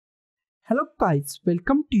Hello guys,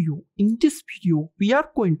 welcome to you. In this video, we are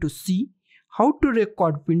going to see how to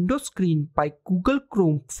record Windows screen by Google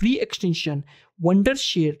Chrome free extension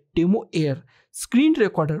Wondershare DemoAir screen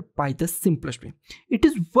recorder by the simplest way. It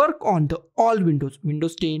is work on the all Windows,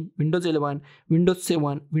 Windows 10, Windows 11, Windows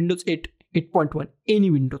 7, Windows 8, 8.1, any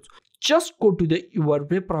Windows. Just go to your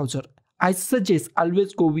web browser. I suggest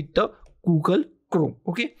always go with the Google Chrome,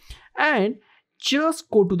 okay? And just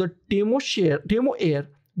go to the DemoAir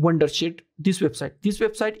Wondershare, this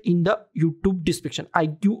website in the YouTube description. I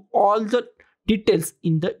give all the details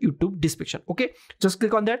in the YouTube description, okay? Just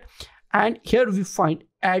click on that, and here we find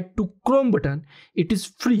add to Chrome button. It is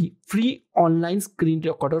free online screen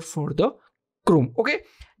recorder for the Chrome, okay?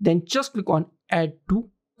 Then just click on add to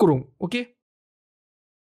Chrome, okay?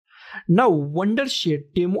 Now Wondershare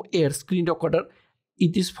DemoAir screen recorder,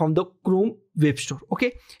 it is from the Chrome web store,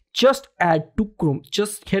 okay? Just add to Chrome.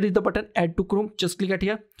 Just here is the button add to Chrome. Just click at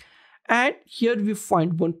here, and here we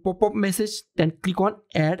find one pop-up message. Then click on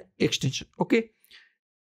add extension, okay?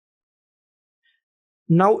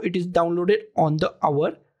 Now it is downloaded on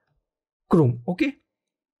our Chrome, okay?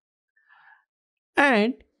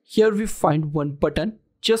 And here we find one button.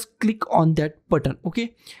 Just click on that button,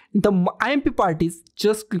 okay? The IMP part is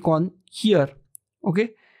just click on here, okay?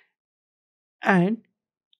 And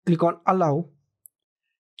click on allow.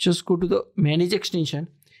 Just go to the manage extension,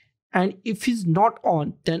 and if it's not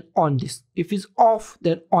on, then on this. If it's off,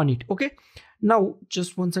 then on it, okay? Now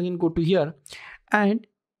just once again go to here, and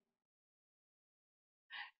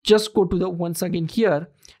just go to the once again here,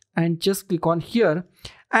 and just click on here,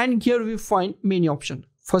 and here we find many options.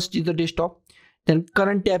 First is the desktop, then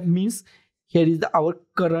current tab means here is our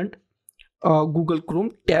current Google Chrome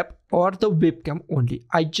tab or the webcam only.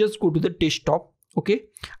 I just go to the desktop, okay?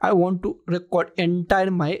 I want to record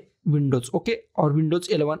entire my Windows, okay, or Windows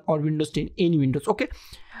 11 or Windows 10, any Windows, okay?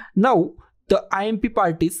 Now the IMP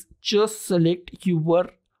part is just select your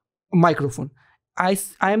microphone. I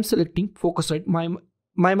am selecting Focusrite.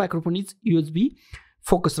 My microphone is USB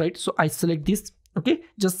Focusrite, so I select this, okay?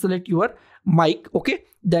 Just select your mic, okay?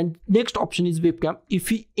 Then next option is webcam.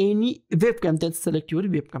 If you any webcam, then select your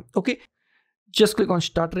webcam, okay? Just click on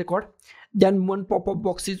start record. Then one pop-up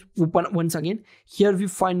box is open once again. Here we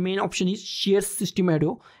find main option is share system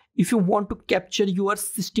audio. If you want to capture your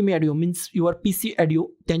system audio, means your PC audio,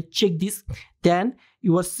 then check this. Then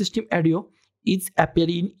your system audio is appear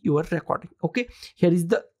in your recording, okay? Here is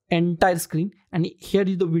the entire screen, and here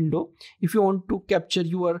is the window. If you want to capture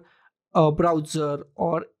your browser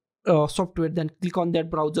or software, then click on that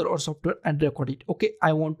browser or software and record it, okay?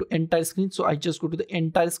 I want to entire screen, so I just go to the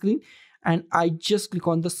entire screen, and I just click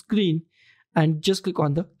on the screen and just click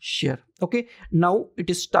on the share, okay? Now it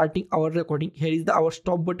is starting our recording. Here is our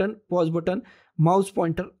stop button, pause button, mouse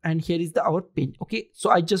pointer, and here is our pen, okay? So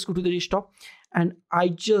I just go to the desktop, and I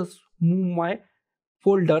just move my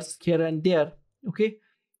folders here and there, okay?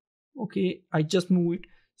 I just move it.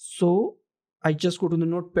 So I just go to the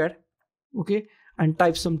notepad, okay, and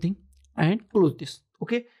type something and close this,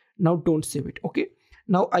 okay? Now don't save it, okay?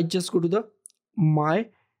 Now I just go to the my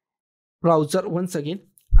browser once again,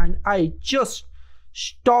 and I just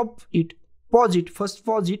stop it, pause it, first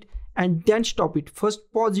pause it and then stop it, first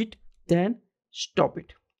pause it then stop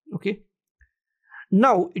it, okay?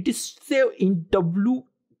 Now it is saved in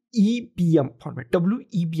WEBM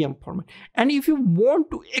format, and if you want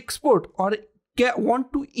to export or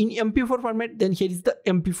want to in MP4 format, then here is the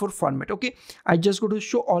MP4 format, okay? I just go to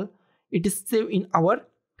show all. It is saved in our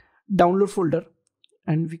download folder,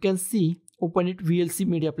 and we can see, open it, VLC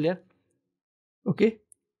media player, okay?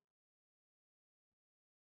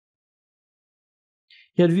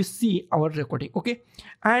 Here we see our recording, okay?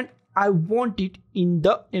 And I want it in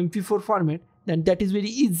the MP4 format, then that is very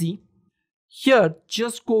easy. Here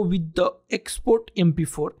just go with the export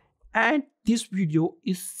MP4, and this video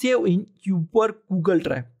is saved in your Google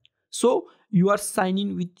Drive. So you are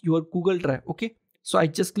signing with your Google Drive, okay? So I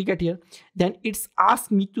just click at here, then it's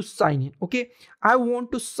asked me to sign in, okay? I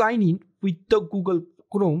want to sign in with the Google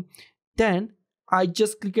Chrome, then I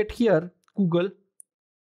just click at here, Google.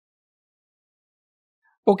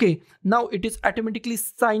 Okay, now it is automatically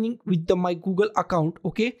signing with my Google account,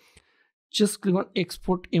 okay? Just click on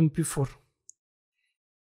export MP4.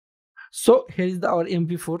 So here is our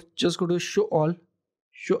MP4. Just go to show all,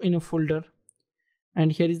 show in a folder,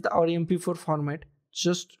 and here is our MP4 format.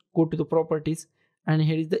 Just go to the properties, and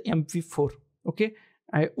here is the MP4, okay?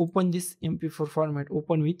 I open this MP4 format,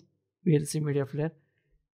 open with VLC media player,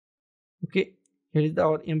 okay? Here is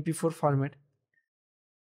our MP4 format.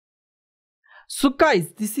 So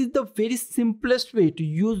guys, this is the very simplest way to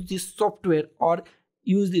use this software or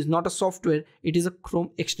use this, not a software, it is a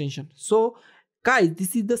Chrome extension. So guys,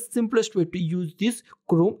 this is the simplest way to use this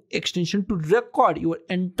Chrome extension to record your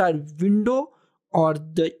entire window or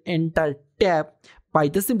the entire tab by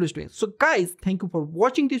the simplest way. So guys, thank you for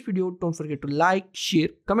watching this video. Don't forget to like, share,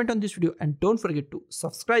 comment on this video, and don't forget to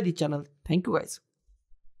subscribe the channel. Thank you guys.